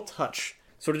 Chill touch.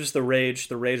 Sort of just the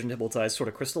rage in Tybalt's eyes sort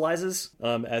of crystallizes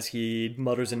as he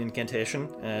mutters an incantation,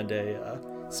 and a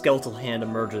skeletal hand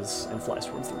emerges and flies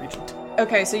towards the regent.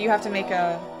 Okay, so you have to make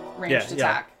a ranged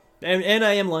attack. And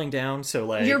I am lying down, so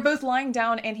like You're both lying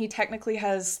down, and he technically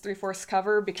has 3/4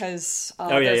 cover because Oh,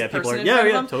 yeah, there's yeah, a people person are- in yeah, front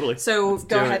of yeah, him. totally. So go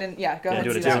do ahead it. and do it do it and at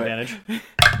do that. disadvantage.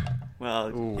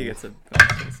 Well, he gets a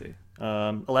bonus, let's see.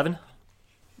 11.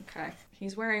 Okay.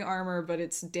 He's wearing armor, but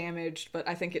it's damaged. But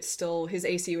I think it's still his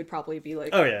AC would probably be like.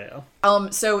 Oh yeah.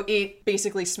 So it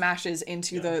basically smashes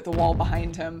into the wall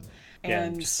behind him, Yeah,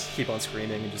 and just keep on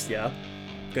screaming and just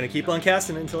Gonna keep on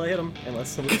casting it until I hit him, unless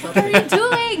somebody stops What me. are you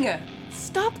doing?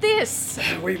 Stop this!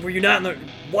 Were you not in the...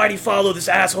 Why do you follow this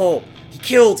asshole? He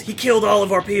killed all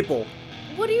of our people.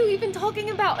 What are you even talking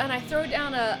about? And I throw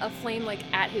down a flame like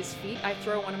at his feet. I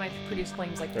throw one of my produced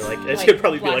flames like. They're like, it should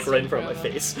probably be like blasting right in front of my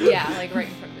him. face. Yeah, like right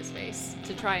in front of his face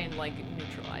to try and like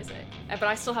neutralize it. But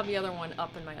I still have the other one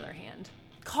up in my other hand.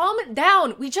 Calm it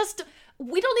down. We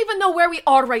don't even know where we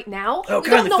are right now. Oh, we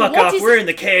don't kindly know fuck what off. is- We're in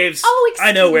the caves. Oh,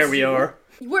 I know where excuse we you. are.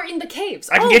 We're in the caves.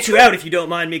 I can get you out if you don't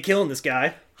mind me killing this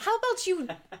guy. How about you?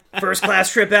 First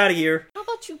class trip out of here. How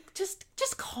about you just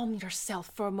calm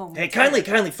yourself for a moment? Hey,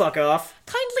 kindly fuck off.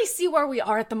 Kindly see where we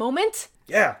are at the moment.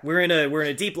 Yeah, we're in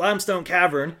a deep limestone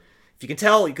cavern. If you can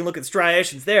tell, you can look at the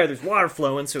striations there. There's water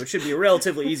flowing, so it should be a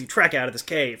relatively easy trek out of this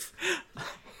cave.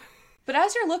 But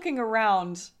as you're looking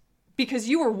around, because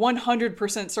you were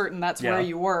 100% certain that's where Yeah.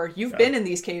 you were, you've been in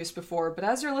these caves before, but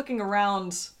as you're looking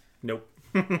around, Nope.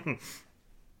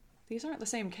 these aren't the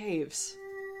same caves.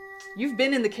 You've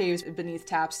been in the caves beneath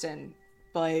Tapston,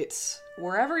 but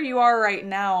wherever you are right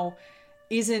now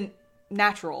isn't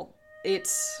natural.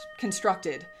 It's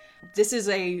constructed. This is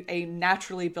a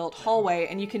naturally built hallway,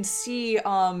 and you can see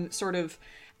sort of,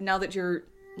 now that you're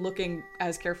looking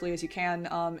as carefully as you can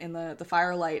in the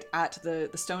firelight at the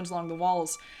stones along the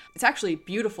walls, it's actually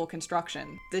beautiful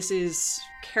construction. This is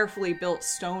carefully built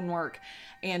stonework,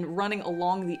 and running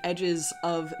along the edges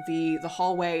of the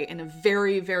hallway in a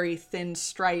very, very thin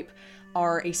stripe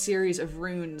are a series of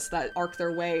runes that arc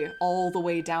their way all the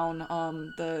way down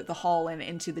the hall and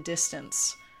into the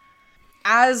distance.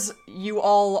 As you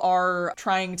all are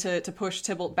trying to push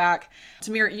Tybalt back,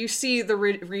 Tamir, you see the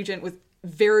regent with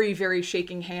very, very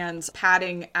shaking hands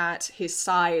patting at his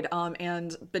side,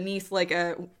 and beneath like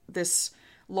this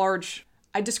large,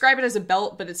 I describe it as a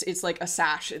belt, but it's like a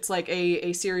sash. It's like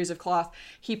a series of cloth.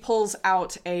 He pulls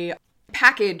out a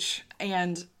package,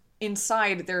 and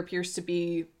inside there appears to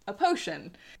be a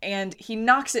potion, and he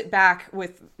knocks it back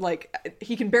with, like,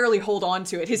 he can barely hold on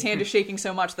to it. His hand is shaking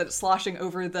so much that it's sloshing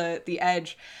over the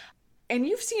edge. And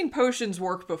you've seen potions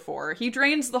work before. He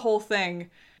drains the whole thing,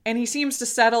 and he seems to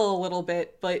settle a little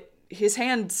bit, but his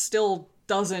hand still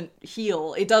doesn't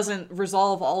heal. It doesn't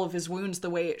resolve all of his wounds the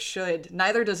way it should.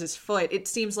 Neither does his foot. It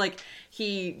seems like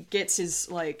he gets his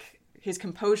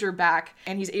composure back,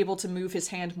 and he's able to move his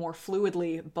hand more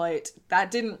fluidly, but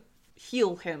that didn't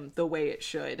heal him the way it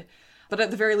should. But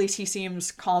at the very least, he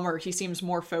seems calmer. He seems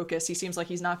more focused. He seems like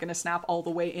he's not going to snap all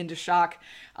the way into shock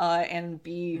and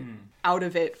be out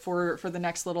of it for the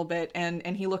next little bit.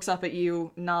 And he looks up at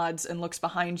you, nods, and looks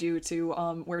behind you to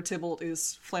where Tybalt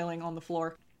is flailing on the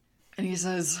floor. And he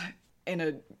says in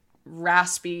a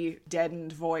raspy,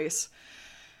 deadened voice,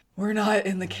 "We're not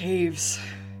in the caves,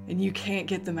 and you can't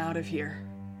get them out of here.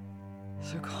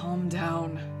 So calm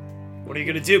down." What are you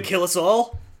gonna do, kill us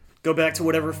all? Go back to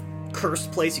whatever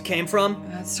cursed place you came from?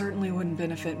 That certainly wouldn't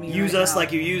benefit me. Use right us now.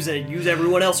 like you use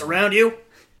everyone else around you?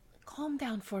 Calm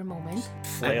down for a moment.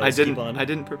 I Keep on.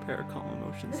 didn't prepare calm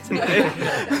emotions today.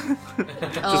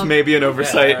 Just maybe an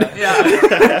oversight.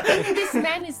 This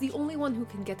man is the only one who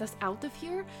can get us out of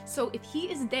here, so if he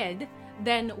is dead,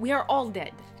 then we are all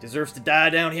dead. Deserves to die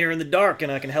down here in the dark,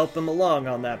 and I can help him along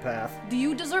on that path. Do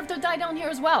you deserve to die down here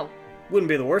as well? Wouldn't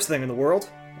be the worst thing in the world.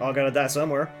 All gotta die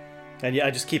somewhere. And yeah,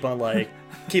 I just keep on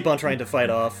trying to fight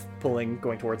off,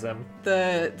 going towards them.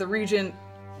 The regent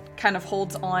kind of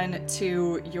holds on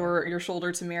to your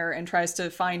shoulder, Tamir, and tries to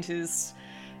find his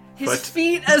Foot.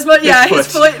 feet as much. Yeah,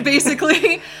 his foot. foot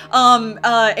basically. And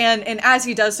as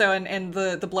he does so, and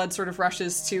the blood sort of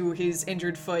rushes to his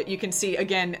injured foot, you can see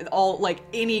again all like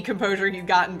any composure he'd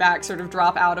gotten back sort of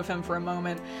drop out of him for a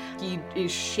moment. He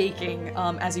is shaking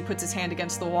as he puts his hand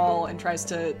against the wall and tries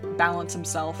to balance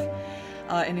himself.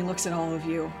 And he looks at all of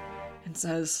you and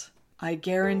says, "I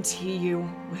guarantee you,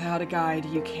 without a guide,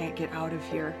 you can't get out of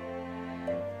here.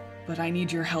 But I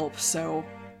need your help, so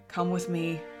come with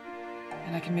me,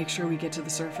 and I can make sure we get to the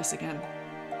surface again.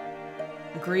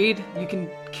 Agreed? You can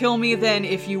kill me then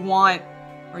if you want,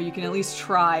 or you can at least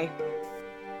try.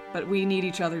 But we need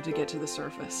each other to get to the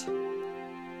surface.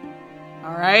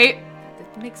 Alright?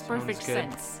 That makes perfect good.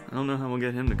 sense. I don't know how we'll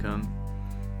get him to come.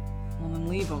 Well, then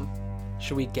leave him.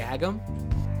 Should we gag him?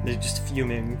 They're just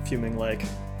fuming like,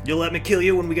 "You'll let me kill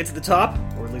you when we get to the top?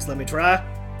 Or at least let me try?"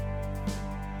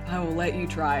 I will let you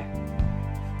try.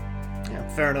 Yeah,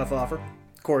 fair enough offer.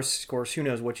 Of course, who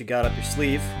knows what you got up your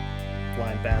sleeve,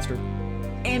 flying bastard.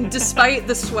 And despite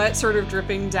the sweat sort of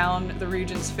dripping down the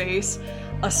regent's face,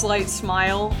 a slight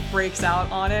smile breaks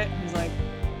out on it. He's like,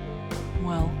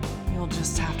 "Well, you'll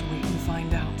just have to wait and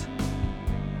find out."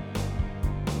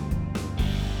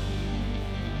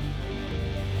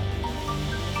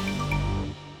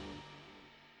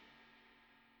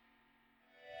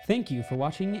 Thank you for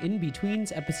watching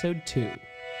In-Betweens Episode 2.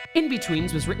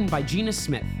 In-Betweens was written by Gina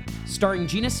Smith, starring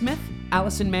Gina Smith,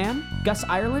 Allison Mann, Gus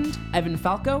Ireland, Evan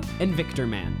Falco, and Victor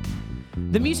Mann.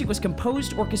 The music was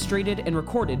composed, orchestrated, and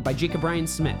recorded by Jacob Ryan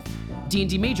Smith.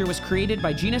 D&D Major was created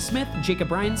by Gina Smith,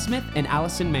 Jacob Ryan Smith, and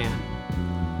Allison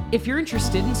Mann. If you're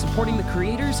interested in supporting the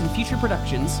creators and future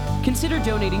productions, consider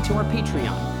donating to our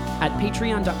Patreon at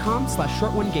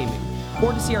patreon.com/short1gaming.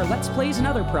 Or to see our Let's Plays and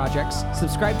other projects,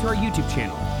 subscribe to our YouTube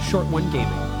channel, Short One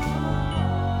Gaming.